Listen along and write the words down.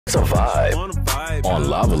It's a vibe on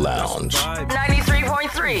Lava Lounge.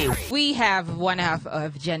 93.3. We have one half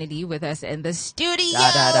of Jenni O with us in the studio.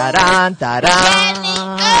 Da-da-da-dan, da-dan, Jenni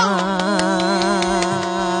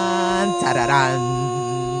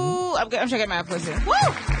O. I'm trying to get my pussy. Woo!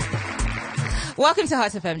 Welcome to Hot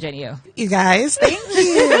FM, Jenni O. You guys, thank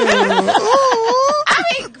you. I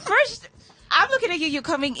mean, first, I'm looking at you. You're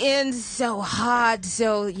coming in so hot,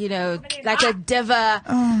 so, like a diva.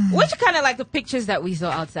 Which kind of like the pictures that we saw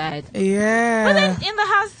outside. Yeah. But then in the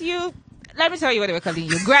house, let me tell you what they were calling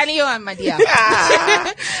you. Granny O and my dear.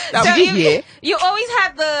 So you always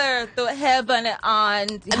have the hairband on,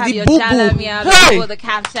 you have your jalamia, the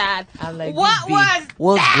caption. Like, what's going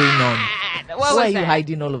on? What Why was are you that?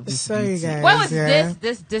 hiding all of this? Sorry, guys. What was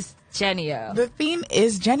this Jenni O? The thing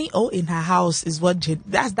is, Jenni O in her house is what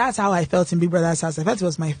that's how I felt in Big Brother's house. I felt it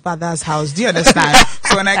was my father's house. Do you understand?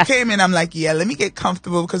 So when I came in, I'm like, yeah, let me get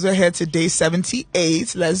comfortable because we're here today,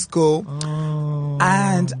 78. Let's go. Oh.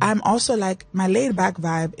 And I'm also like, my laid back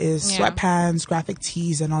vibe is sweatpants, graphic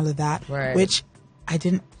tees, and all of that, right. which I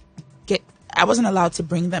didn't get. I wasn't allowed to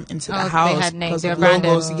bring them into the house they had names, because of branded.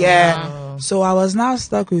 logos. Yeah. So I was now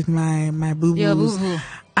stuck with my boo boos.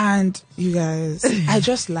 And you guys, I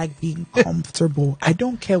just like being comfortable. I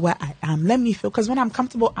don't care where I am. Let me feel, because when I'm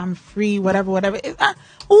comfortable, I'm free, whatever.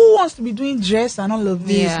 Who wants to be doing dress and all of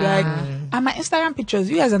this? Like, and my Instagram pictures,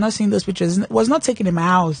 you guys are not seeing those pictures. It was not taken in my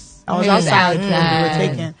house. I was outside when they were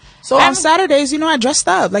taken. So on Saturdays, I dressed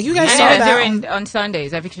up. Like you guys saw that. On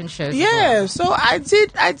Sundays, eviction shows. Yeah, so I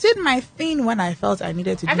did my thing when I felt I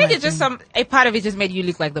needed to do I think my it's just thing. a part of it just made you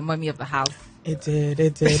look like the mummy of the house. It did.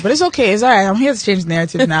 But it's okay. It's all right. I'm here to change the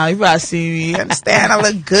narrative now. People are seeing me. Understand I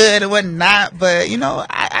look good and whatnot. But,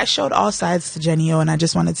 I showed all sides to Jenni O, and I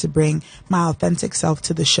just wanted to bring my authentic self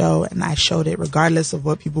to the show. And I showed it regardless of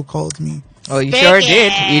what people called me. Oh, you sure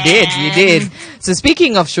did. You did. So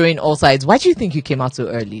speaking of showing all sides, why do you think you came out so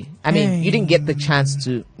early? I mean, you didn't get the chance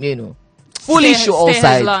to, fully show all sides.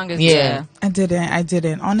 As long as I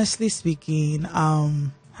didn't. Honestly speaking,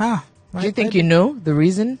 Do you think you know the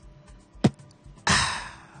reason?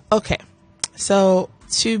 Okay, so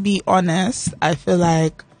to be honest, I feel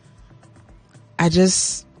like I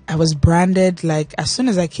was branded, like as soon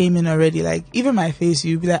as I came in already, like even my face,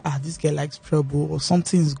 you'd be like, this girl likes trouble or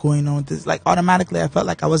something's going on. This, like automatically I felt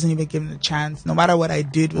like I wasn't even given a chance, no matter what I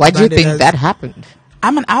did. Why do you think that happened?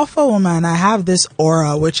 I'm an alpha woman. I have this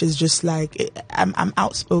aura, which is just like, I'm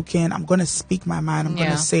outspoken. I'm going to speak my mind. I'm going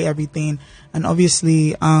to say everything. And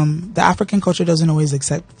obviously, the African culture doesn't always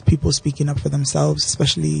accept people speaking up for themselves,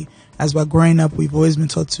 especially as we're growing up. We've always been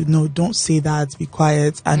taught to, no, don't say that, be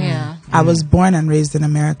quiet. And I was born and raised in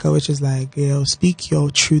America, which is like, speak your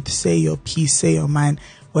truth, say your piece, say your mind.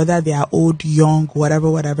 Whether they are old, young, whatever,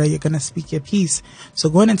 you're going to speak your piece. So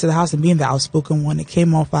going into the house and being the outspoken one, it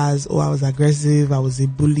came off as, I was aggressive, I was a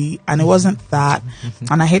bully. And it wasn't that.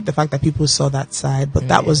 And I hate the fact that people saw that side, but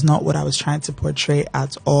that was not what I was trying to portray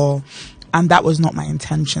at all. And that was not my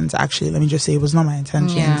intentions, actually. Let me just say it was not my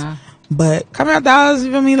intentions. Yeah. But coming out the house,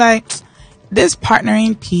 even me like, this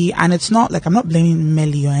partnering P, and it's not like I'm not blaming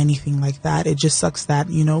Melly or anything like that. It just sucks that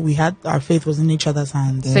we had our faith was in each other's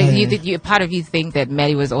hands. So part of you think that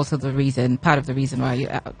Melly was also part of the reason why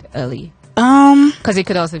you're out early? Because it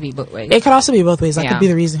could also be both ways. It could also be both ways. That could be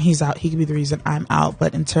the reason he's out. He could be the reason I'm out.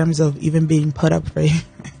 But in terms of even being put up for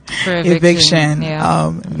eviction,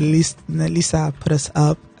 Nelisa put us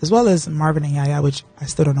up, as well as Marvin and Yaya, which I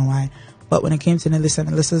still don't know why. But when it came to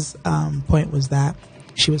Nelissa's point was that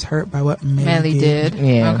she was hurt by what Melly did.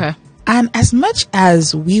 Yeah. Okay. And as much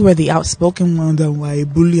as we were the outspoken ones and were a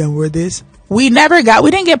bully and were this, we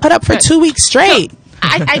didn't get put up for 2 weeks straight. So,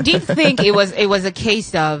 I did think it was a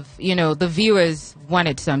case of, the viewers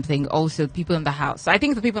wanted something, also people in the house. So I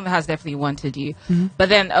think the people in the house definitely wanted you. Mm-hmm. But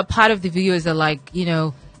then a part of the viewers are like,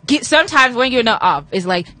 sometimes when you're not up, it's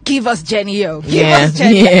like, give us Jenni O. Give us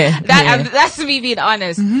Jenni O. That's me being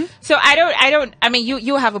honest. Mm-hmm. So I mean,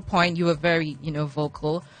 you have a point. You were very,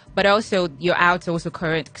 vocal, but also you're out to also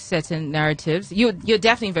correct certain narratives. You're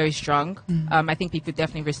definitely very strong. Mm-hmm. I think people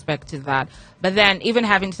definitely respect to that. But then even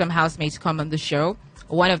having some housemates come on the show,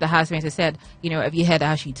 one of the housemates has said, have you heard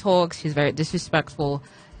how she talks? She's very disrespectful.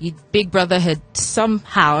 Big Brother had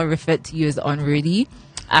somehow referred to you as unruly.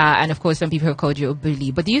 And of course, some people have called you a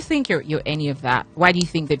bully. But do you think you're any of that? Why do you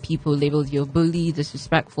think that people labeled you a bully,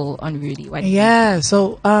 disrespectful, unruly? Why do you think?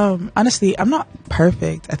 So honestly, I'm not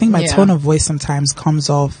perfect. I think my tone of voice sometimes comes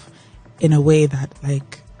off in a way that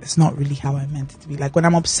like it's not really how I meant it to be. Like when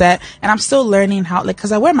I'm upset, and I'm still learning how, like,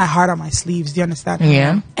 because I wear my heart on my sleeves. Do you understand?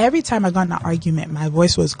 Yeah. Every time I got in an argument, my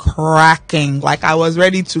voice was cracking. Like I was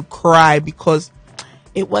ready to cry because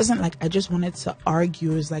it wasn't like I just wanted to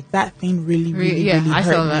argue. It was like that thing really hurt me.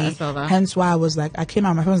 I saw that. Hence why I was like, I came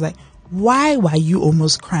out, my friend was like, why were you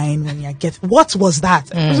almost crying when you get, what was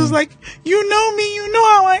that? I was just like, you know me, you know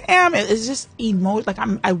how I am. It's just like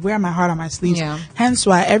I wear my heart on my sleeves. Yeah. Hence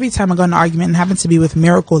why every time I got in an argument, and happened to be with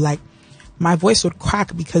Miracle, like my voice would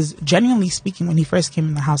crack, because genuinely speaking, when he first came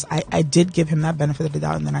in the house, I did give him that benefit of the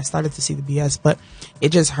doubt, and then I started to see the BS, but it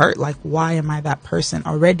just hurt. Like, why am I that person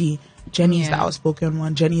already? Jenny is the outspoken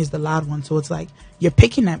one. Jenny is the loud one. So it's like, you're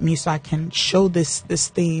picking at me so I can show this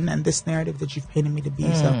thing and this narrative that you've painted me to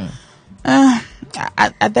be. So at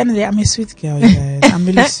the end of the day, I'm a sweet girl, you guys. I'm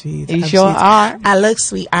really sweet. You sure are. I look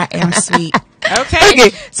sweet. I am sweet. Okay.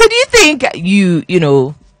 So do you think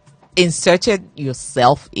you inserted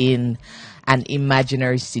yourself in an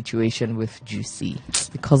imaginary situation with Juicy?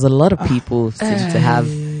 Because a lot of people seem to have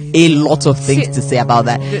a lot of things to say about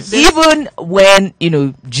that. Even when,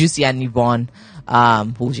 Juicy and Yvonne,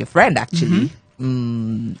 who's your friend actually,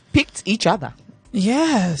 picked each other.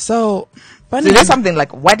 Yeah, so there's something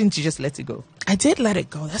like, why didn't you just let it go? I did let it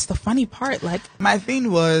go. That's the funny part. Like, my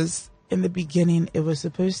thing was, in the beginning, it was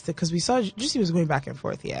supposed to, because we saw Juicy was going back and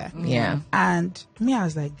forth, yeah. And me, I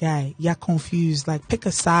was like, guy, you're confused. Like, pick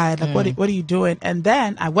a side. Like, what are you doing? And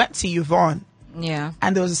then I went to Yvonne. Yeah.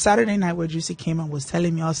 And there was a Saturday night where Juicy came and was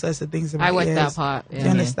telling me all sorts of things about I went that part. Yeah. Do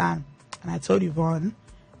you understand? And I told Yvonne,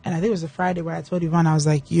 and I think it was a Friday where I told Yvonne, I was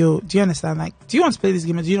like, yo, do you understand? Like, do you want to play this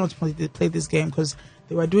game, or do you not want to play this game? Because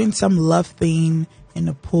they were doing some love thing in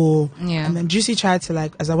the pool. Yeah. And then Juicy tried to,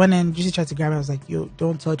 like, as I went in, Juicy tried to grab me. I was like, yo,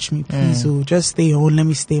 don't touch me, please. So just stay home. Let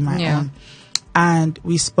me stay my own. And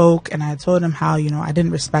we spoke, and I told him how, I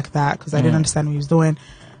didn't respect that because I didn't understand what he was doing.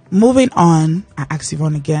 Moving on, I asked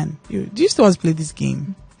Yvonne again, do you still want to play this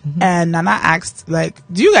game? And Nana asked, like,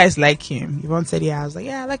 do you guys like him? Yvonne said, yeah. I was like,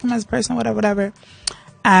 yeah, I like him as a person, whatever.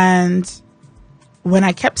 And when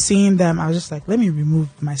I kept seeing them, I was just like, let me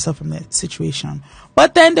remove myself from the situation.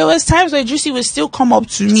 But then there was times where Juicy would still come up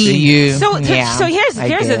to me. So here's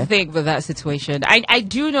the thing with that situation. I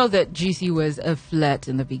do know that Juicy was a flirt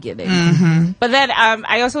in the beginning. But then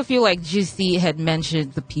I also feel like Juicy had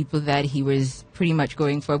mentioned the people that he was pretty much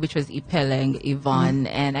going for, which was Ipeleng, Yvonne,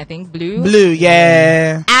 and I think Blue. Blue,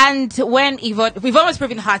 yeah. And when Yvonne was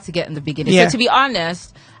proving hard to get in the beginning. Yeah. So to be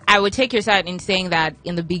honest, I would take your side in saying that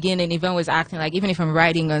in the beginning, Yvonne was acting like, even if I'm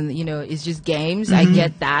writing on, it's just games, I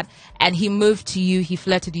get that. And he moved to you, he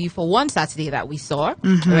flirted you for one Saturday that we saw,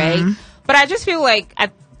 right? But I just feel like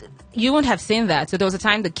you wouldn't have seen that. So there was a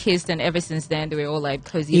time they kissed, and ever since then, they were all like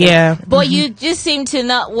cozy. Yeah. But you just seem to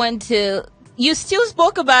not want to. You still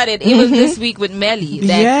spoke about it. It was this week with Melly.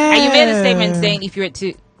 And you made a statement saying if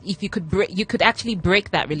you could actually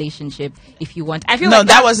break that relationship if you want. I feel like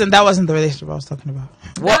that wasn't the relationship I was talking about.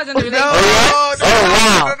 That wasn't the relationship.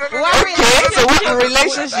 So what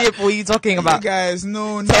relationship were you talking about? You guys,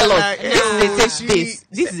 no. Tell us. This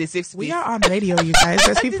is a safe space. We are on radio, you guys.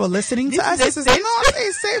 There's people listening to us. This is not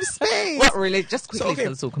a safe space. What relationship? Just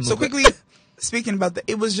quickly. So quickly, speaking about that,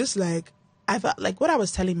 it was just like, I felt like what I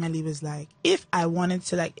was telling Melly was like, if I wanted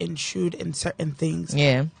to like intrude in certain things,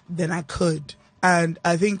 then I could. And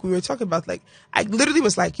I think we were talking about, like, I literally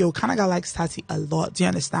was like, yo, Kanaga likes Tati a lot. Do you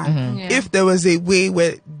understand? If there was a way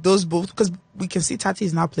where those both, because we can see Tati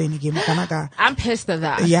is now playing a game with Kanaga. I'm pissed at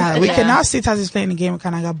that. Yeah, we can now see Tati is playing a game with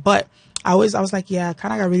Kanaga. But I was like, yeah,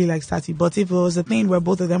 Kanaga really likes Tati. But if it was a thing where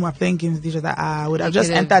both of them were playing games with each other, I would have just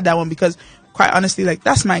entered that one, because quite honestly, like,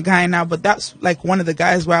 that's my guy now. But that's like one of the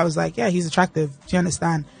guys where I was like, yeah, he's attractive. Do you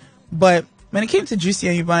understand? But when it came to Juicy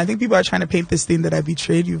and Yvonne, I think people are trying to paint this thing that I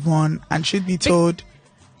betrayed Yvonne, and should be told,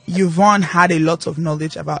 Yvonne had a lot of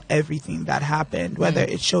knowledge about everything that happened, whether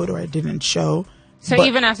it showed or it didn't show. So but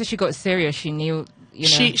even after she got serious, she knew,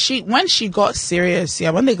 She when she got serious,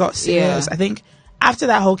 when they got serious, I think after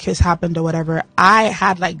that whole kiss happened or whatever, I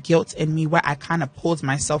had like guilt in me where I kind of pulled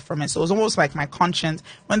myself from it. So it was almost like my conscience,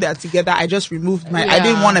 when they're together, I just removed I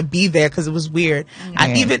didn't want to be there because it was weird.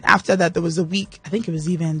 And even after that, there was a week, I think it was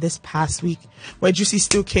even this past week, where Juicy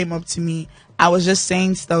still came up to me. I was just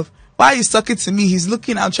saying stuff. Why are you talking to me? He's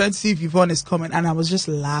looking out trying to see if Yvonne is coming. And I was just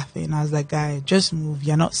laughing. I was like, guy, just move.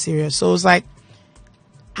 You're not serious. So it was like,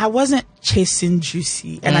 I wasn't chasing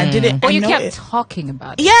Juicy, and I didn't. But you kept talking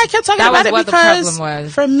about it. Yeah, I kept talking about it because, the problem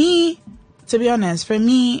was. For me, to be honest,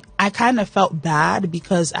 I kind of felt bad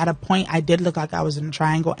because at a point I did look like I was in a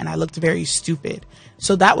triangle, and I looked very stupid.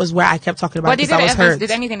 So that was where I kept talking about it because I was hurt.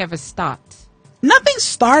 Did anything ever start? Nothing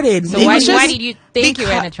started. So why did you think you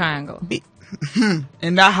were in a triangle?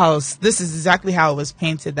 In that house, this is exactly how it was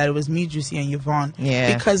painted, that it was me, Juicy, and Yvonne.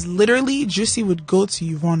 Yeah. Because literally, Juicy would go to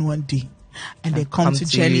Yvonne one day, and they come to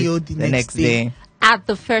Jenni O the next day. At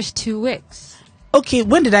the first 2 weeks. okay,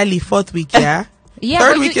 when did I leave? 4th week, yeah? Yeah,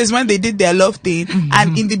 Third week is when they did their love thing.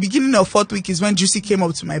 And in the beginning of 4th week is when Juicy came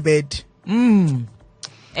up to my bed.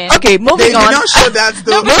 Okay, moving They on. did not show that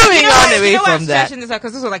though. Moving on away from that.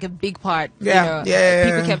 Because this was like a big part. Yeah,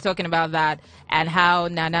 People kept talking about that and how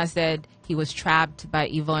Nana said he was trapped by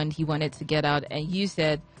Yvonne. He wanted to get out, and you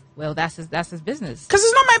said, "Well, that's his business." Because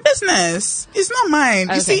it's not my business. It's not mine.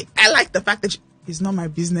 Okay. You see, I like the fact that it's not my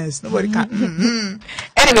business. Nobody can.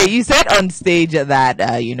 Anyway, you said on stage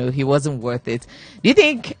that he wasn't worth it. Do you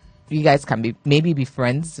think you guys can be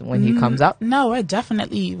friends when he comes up? No,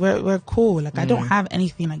 we're cool. Like I don't have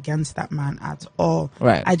anything against that man at all.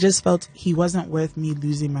 Right. I just felt he wasn't worth me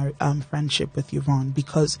losing my friendship with Yvonne,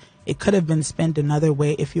 because it could have been spent another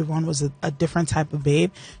way. If Yvonne was a different type of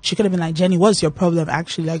babe, she could have been like, Jenny, what's your problem?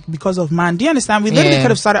 Actually, like, because of man. Do you understand? We literally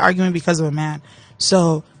could have started arguing because of a man.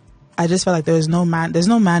 So I just felt like there's no man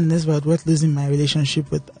in this world worth losing my relationship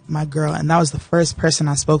with my girl. And that was the first person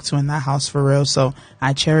I spoke to in that house for real. So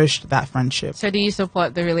I cherished that friendship. So do you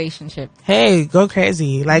support the relationship? Hey, go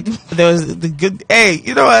crazy. Like, there was the good, hey,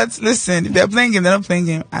 you know what? Listen, if they're playing game, they're not playing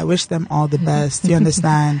game. I wish them all the best. You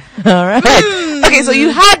understand? All right. Okay, so you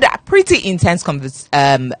had pretty intense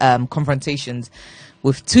confrontations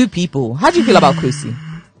with 2 people. How do you feel about Khosi?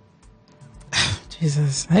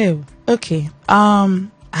 Jesus. Hey, okay.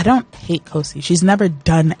 I don't hate Khosi. She's never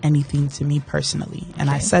done anything to me personally. And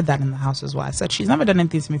I said that in the house as well. I said she's never done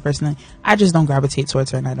anything to me personally. I just don't gravitate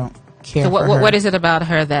towards her, and I don't care for her. What is it about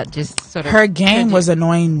her that just sort of... Her game was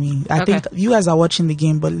annoying me. I think you guys are watching the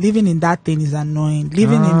game, but living in that thing is annoying.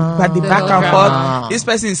 Living in the back and forth. This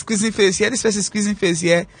person is squeezing face here. This person is squeezing face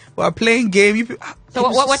here. We're playing game. So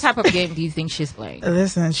what type of game do you think she's playing?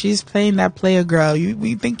 Listen, she's playing that player girl.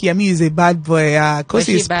 We think Yemi is a bad boy.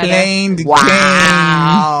 Khosi is playing the game.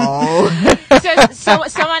 So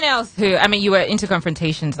someone else who, I mean, you were into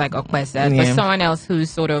confrontations like Okwe said, but someone else who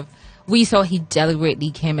sort of, we saw he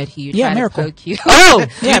deliberately came at you, trying Miracle. to poke you. Oh,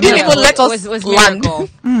 you didn't even let us was land. Miracle.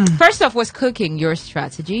 First off, was cooking your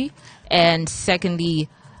strategy, and secondly,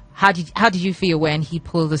 how did you feel when he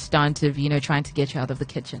pulled the stunt of trying to get you out of the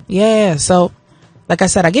kitchen? Yeah, so like I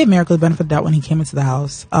said, I gave Miracle the benefit of the doubt when he came into the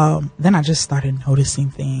house. Then I just started noticing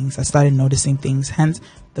things. Hence,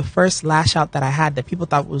 the first lash out that I had that people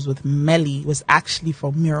thought was with Melly was actually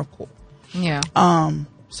for Miracle. Yeah.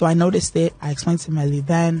 So I noticed it. I explained to Melly.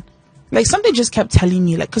 Then, like, something just kept telling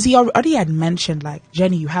me, like, because he already had mentioned, like,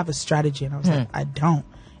 Jenny, you have a strategy. And I was like, I don't.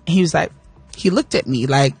 And he was like, he looked at me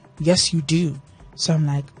like, yes, you do. So I'm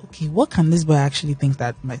like, okay, what can this boy actually think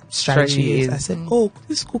that my strategy is? I said, oh,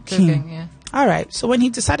 this cooking. Yeah. All right. So when he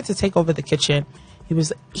decided to take over the kitchen, it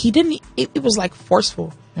was like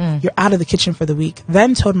forceful. You're out of the kitchen for the week.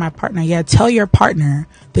 Then told my partner, tell your partner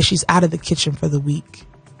that she's out of the kitchen for the week.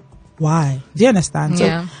 Why? Do you understand?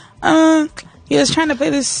 Yeah. So, he was trying to play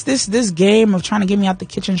this game of trying to get me out the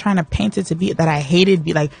kitchen, trying to paint it to be that I hated.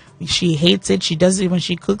 Be like, she hates it. She does it when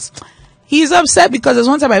she cooks. He's upset because there's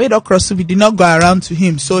one time I made okra soup. He did not go around to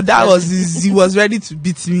him. So that was he was ready to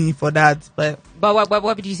beat me for that. But what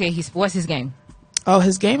would you say? What's his game? Oh,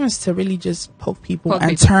 his game is to really just poke people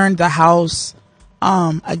and turn the house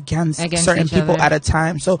against certain people at a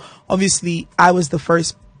time. So obviously I was the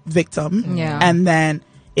first victim. Yeah. And then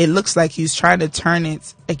it looks like he's trying to turn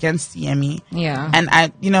it against Yemi. Yeah. And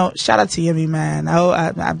I, shout out to Yemi, man.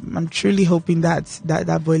 I'm truly hoping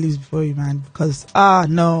that boy leaves before you, man. Because,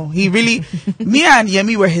 no, he really, me and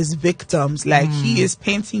Yemi were his victims. Like, he is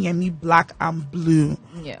painting Yemi black and blue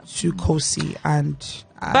to Khosi.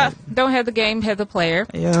 But don't hit the game, hit the player.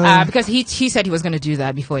 Yeah. Because he said he was going to do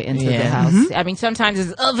that before he entered the house. I mean, sometimes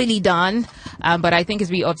it's overly done, but I think it's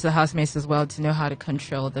really up to the housemates as well to know how to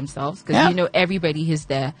control themselves. Because, everybody is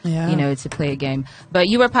there, to play a game. But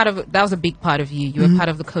you were that was a big part of you. You were part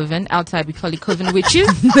of the coven. Outside, we call it coven witches.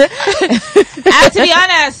 And to be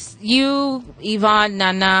honest, you, Yvonne,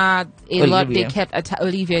 Nana, they kept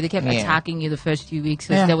attacking you the first few weeks.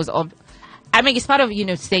 So there was I mean, it's part of,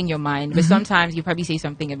 staying your mind, but sometimes you probably say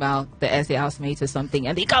something about the SA housemates or something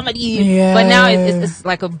and they come at you. Yeah. But now it's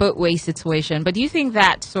like a both way situation. But do you think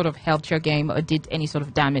that sort of helped your game or did any sort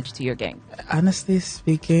of damage to your game? Honestly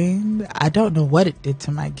speaking, I don't know what it did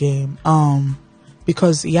to my game.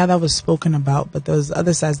 Because that was spoken about, but those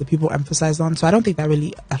other sides that people emphasized on. So I don't think that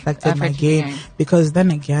really affected my game. Because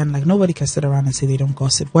then again, like, nobody can sit around and say they don't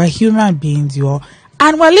gossip. We're human beings, you all.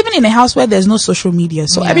 And we're living in a house where there's no social media.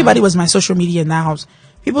 So everybody was my social media in that house.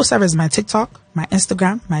 People serve as my TikTok, my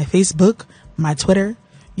Instagram, my Facebook, my Twitter.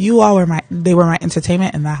 You all were they were my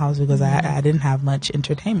entertainment in that house because I didn't have much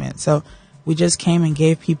entertainment. So we just came and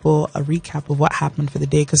gave people a recap of what happened for the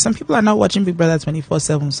day. Because some people are not watching Big Brother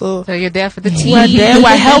 24/7. So you're there for the team. We're there.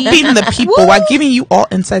 We're helping the people. We're giving you all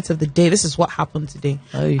insights of the day. This is what happened today.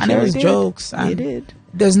 And it was jokes. And you did.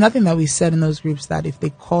 There's nothing that we said in those groups that if they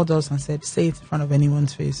called us and said, say it in front of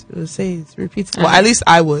anyone's face, it would say it, repeat it. Well, at least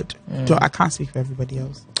I would. I can't speak for everybody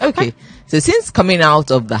else. Okay. So since coming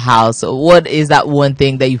out of the house, what is that one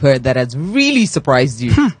thing that you heard that has really surprised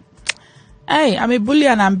you? Hey, I'm a bully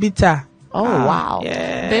and I'm bitter. Oh, wow.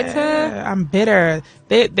 Yeah. Bitter? I'm bitter.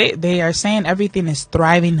 They are saying everything is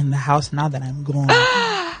thriving in the house now that I'm gone.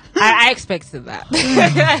 I expected that.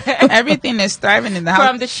 Everything is thriving in the house.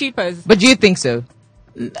 From the sheepers. But do you think so?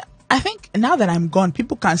 I think now that I'm gone,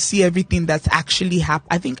 people can see everything that's actually happened.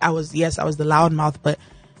 I think I was the loudmouth, but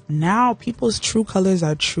now people's true colors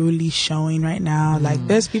are truly showing right now. Like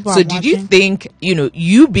there's people. So did you think,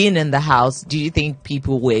 you being in the house, do you think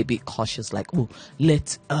people were a bit cautious? Like, oh,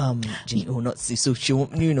 let Jenni O not see, so she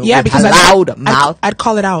won't, yeah, because loud mouth. I'd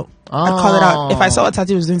call it out. I'd call it out. If I saw what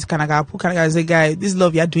Tati was doing to Kanaga, I'd say, guy, this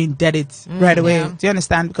love you're doing, dead it right away. Yeah. Do you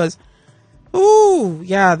understand? Because,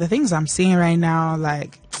 the things I'm seeing right now,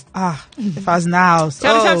 like, if I was now.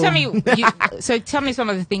 Tell me some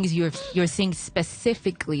of the things you're seeing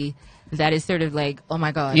specifically that is sort of like, oh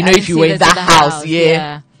my God. If you were in that house,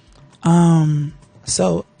 yeah.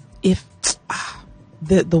 So if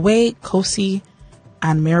the way Khosi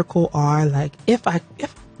and Miracle are, like, if I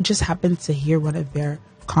just happened to hear one of their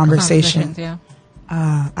conversations,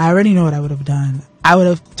 I already know what I would have done. I would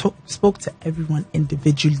have spoke to everyone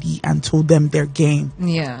individually and told them their game.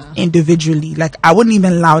 Yeah. Individually. Like, I wouldn't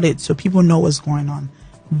even loud it so people know what's going on.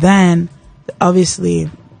 Then, obviously,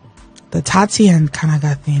 the Tati and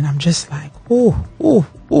Kanaga thing, I'm just like, ooh.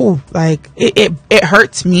 Like, it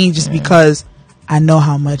hurts me just because I know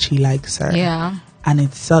how much he likes her. Yeah. And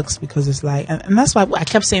it sucks because it's like, and that's why I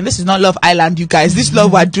kept saying, this is not Love Island, you guys. This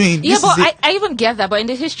love we're doing. Yeah, but I even get that. But in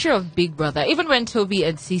the history of Big Brother, even when Toby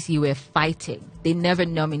and Cece were fighting, they never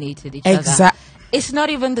nominated each other. It's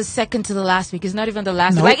not even the second to the last week. It's not even the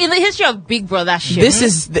last week. Like, in the history of Big Brother shit, this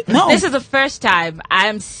is the first time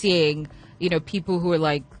I'm seeing, people who are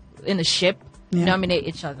like in a ship nominate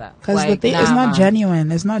each other. Because the thing is not genuine.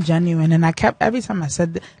 It's not genuine. And I kept, every time I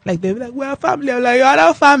said, like, they were like, we're family. I'm like, you're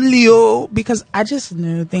not family, because I just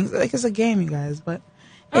knew things. Like, it's a game, you guys, but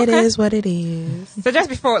it is what it is. So just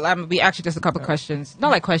before we actually just a couple questions, not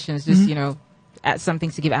like questions, just something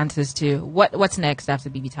to give answers to. What's next after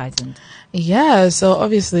BB Titan? Yeah, so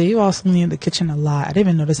obviously you all saw me in the kitchen a lot. I didn't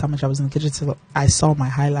even notice how much I was in the kitchen till I saw my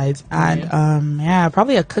highlights. And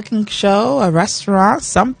probably a cooking show, a restaurant,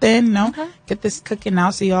 something. Get this cooking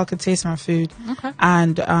out so y'all could taste my food. Okay.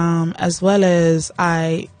 And as well as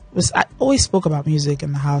I always spoke about music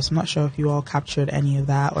in the house. I'm not sure if you all captured any of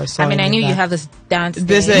that or saw. I knew you have this dance.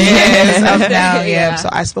 This up now, yeah. So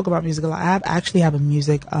I spoke about music a lot. I actually have a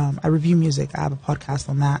music. I review music. I have a podcast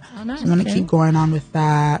on that. Oh, nice. So I'm gonna keep going on with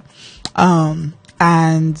that.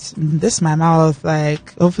 And this my mouth.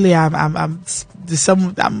 Like, hopefully, I'm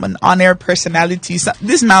an on-air personality. So,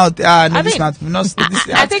 this mouth. I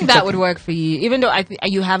think that would work for you. Even though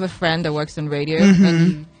you have a friend that works on radio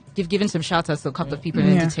and you've given some shout outs to a couple of people in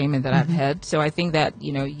entertainment that I've had. So I think that,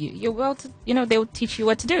 you're well to, they will teach you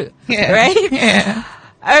what to do. Yeah. Right? Yeah.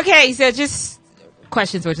 Okay. So just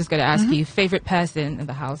questions we're just going to ask you. Favorite person in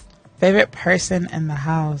the house? Favorite person in the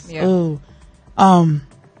house? Yeah. Oh, I'm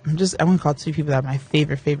going to call two people that are my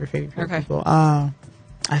favorite people.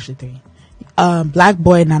 Actually three. Black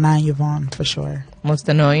Boy, Nana, and Yvonne, for sure. Most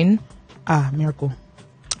annoying? Miracle.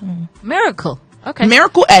 Miracle. Okay.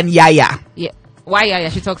 Miracle and Yaya. Yeah. Why Yaya?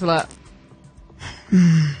 She talks a lot.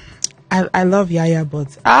 I love Yaya,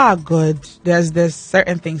 but good. There's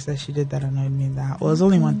certain things that she did that annoyed me. That was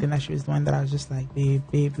only one thing that she was doing that I was just like,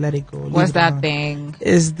 babe, let it go. What's that thing?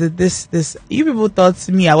 Is this? You people thought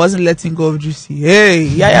to me I wasn't letting go of Juicy. Hey,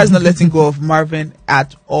 Yaya's not letting go of Marvin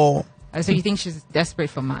at all. So you think she's desperate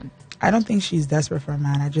for man? I don't think she's desperate for a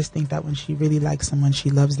man. I just think that when she really likes someone, she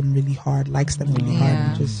loves them really hard, likes them really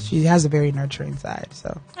hard. And she has a very nurturing side.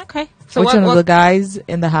 So okay. So which one of the guys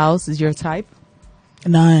in the house is your type?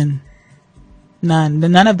 None.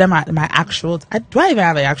 None of them are my actual. Do I even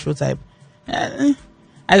have an actual type? I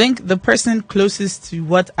think the person closest to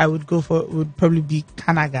what I would go for would probably be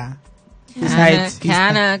Kanaga.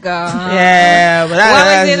 Kanaga. Yeah, but what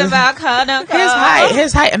was it about Kanaga?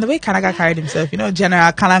 His height, and the way Kanaga carried himself.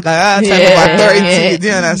 General Kanaga, type of authority. Do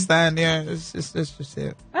you understand? Yeah, it's just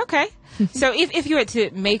it. Okay. So if you were to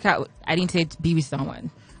make out, I didn't say to be with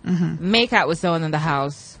someone. Make out with someone in the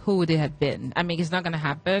house, who would it have been? I mean, it's not going to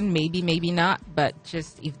happen. Maybe not. But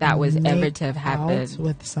just if that was ever to have happened,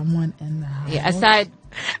 with someone in the house. Yeah. Aside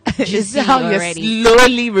This is Juicy how you're already.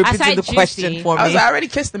 slowly repeating Aside the question juicy. for I me. already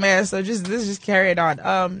kissed the man, so let's just carry it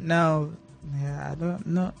on. No. Yeah, I don't,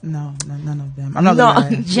 no, none of them. I'm not gonna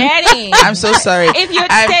lie. Jenny, I'm so sorry. if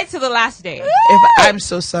you'd stayed to the last day, I'm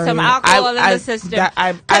so sorry. Some alcohol in the system.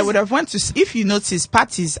 I would have went to. If you notice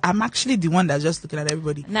parties, I'm actually the one that's just looking at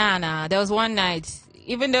everybody. nah. There was one night.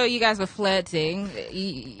 Even though you guys were flirting,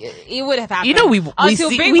 it would have happened. You know, we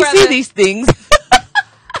see these things.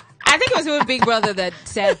 I think it was with Big Brother that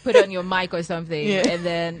said put on your mic or something, and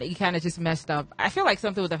then you kind of just messed up. I feel like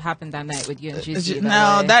something would have happened that night with you and Juicy.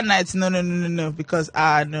 No, that night, no, because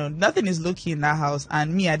no, nothing is low key in that house,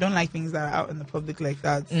 and me, I don't like things that are out in the public like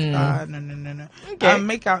that. No. Okay.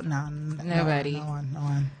 Make out now. Nobody. No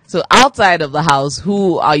one. So outside of the house,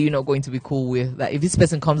 who are you not going to be cool with? That if this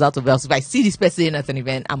person comes out of the house, if I see this person at an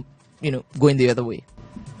event, I'm, going the other way.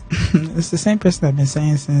 It's the same person I've been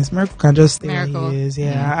saying since. Miracle can just stay where Miracle. he is.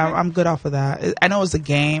 Yeah, I'm good off of that. I know it's a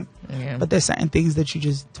game, Yeah. but there's certain things that you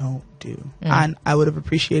just don't do. And I would have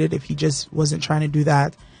appreciated if he just wasn't trying to do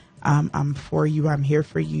that. I'm for you, I'm here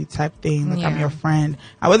for you type thing. Like I'm your friend.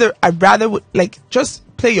 I'd rather just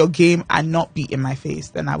play your game and not be in my face.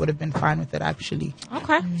 Then I would have been fine with it actually.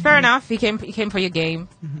 Okay, fair enough. You came for your game,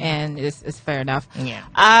 and it's fair enough. Yeah.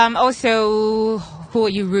 Also, who are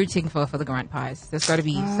you rooting for the Grand Pies? There's got to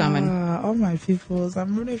be someone. All my peoples.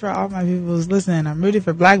 I'm rooting for all my peoples. Listen, I'm rooting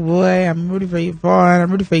for Black Boy. I'm rooting for Yvonne.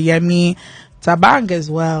 I'm rooting for Yemi. Tabang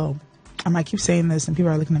as well. I might keep saying this, and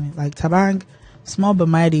people are looking at me like Tabang. Small but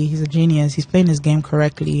mighty, he's a genius. He's playing his game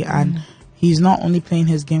correctly, and he's not only playing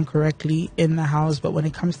his game correctly in the house, but when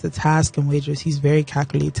it comes to task and wagers, he's very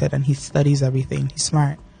calculated and he studies everything. He's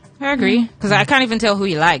smart. I agree, because I can't even tell who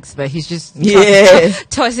he likes, but he's just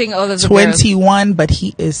tossing all of the 21, but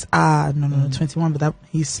he is 21, but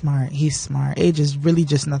he's smart. He's smart. Age is really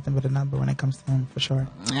just nothing but a number when it comes to him, for sure.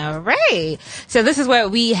 All right. So this is where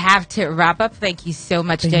we have to wrap up. Thank you so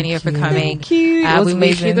much, Jenni O, for coming. Thank you. We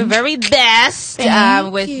wish you the very best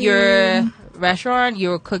with your restaurant,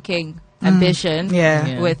 your cooking ambition,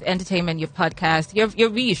 with entertainment, your podcast. You're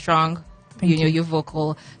really strong. You're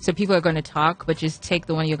vocal. So people are going to talk, but just take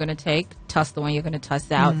the one you're going to take, toss the one you're going to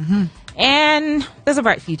toss out. And there's a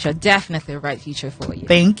bright future. Definitely a bright future for you.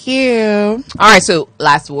 Thank you. All right, so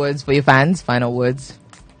last words for your fans, final words.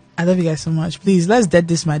 I love you guys so much. Please, let's dead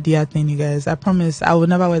this my dear thing, you guys. I promise I will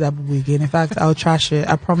never wear that boo again. In fact, I'll trash it.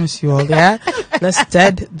 I promise you all. Yeah? Let's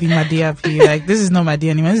dead the my dear for you. Like, this is not my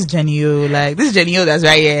dear anymore. This is Jenni O. Like, this is Jenni O that's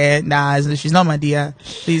right here. Nah, she's not my dear.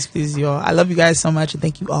 Please, y'all. I love you guys so much, and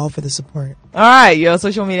thank you all for the support. All right, your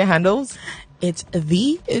social media handles. It's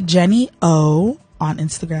the Jenni O on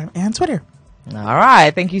Instagram and Twitter. All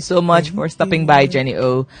right, thank you so much for stopping by, Jenni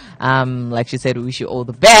O. Like she said, we wish you all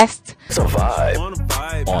the best. It's a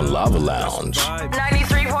vibe on Lava Lounge.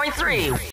 93.3